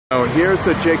Now here's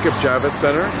the Jacob Javits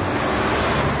Center.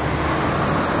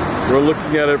 We're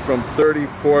looking at it from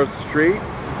 34th Street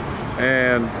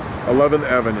and 11th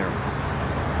Avenue.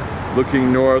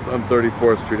 Looking north on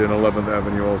 34th Street and 11th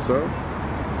Avenue also.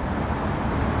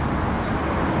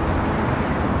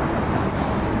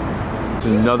 It's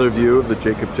another view of the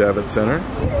Jacob Javits Center,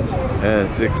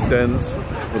 and it extends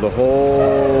for the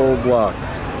whole block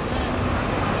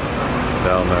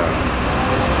down there.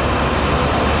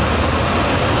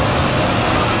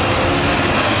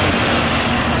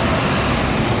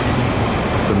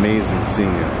 Amazing seeing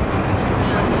it.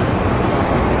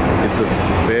 It's a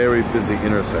very busy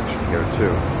intersection here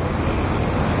too.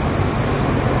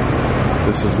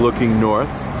 This is looking north,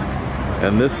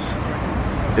 and this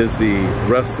is the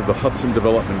rest of the Hudson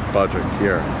Development Project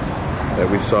here that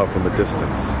we saw from a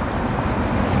distance.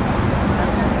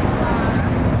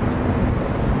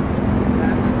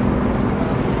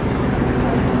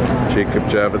 Jacob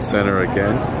Javits Center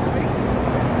again.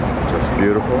 Just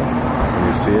beautiful when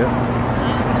you see it.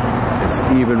 It's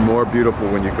even more beautiful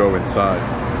when you go inside.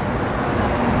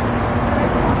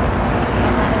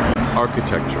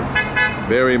 Architecture,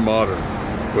 very modern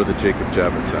for the Jacob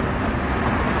Javits Center.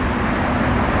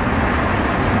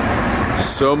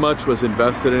 So much was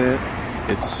invested in it.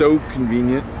 It's so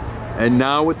convenient. And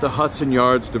now with the Hudson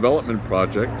Yards Development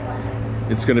Project,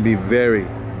 it's going to be very,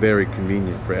 very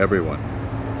convenient for everyone.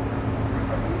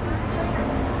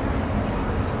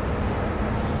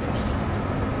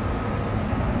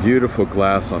 Beautiful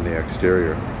glass on the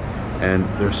exterior, and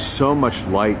there's so much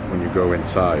light when you go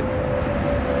inside.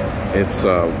 It's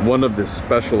one of the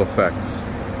special effects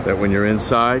that when you're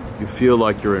inside, you feel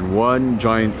like you're in one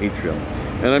giant atrium.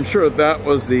 And I'm sure that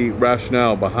was the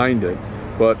rationale behind it,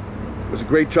 but it was a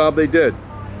great job they did,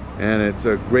 and it's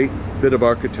a great bit of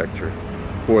architecture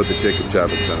for the Jacob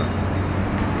Javits Center.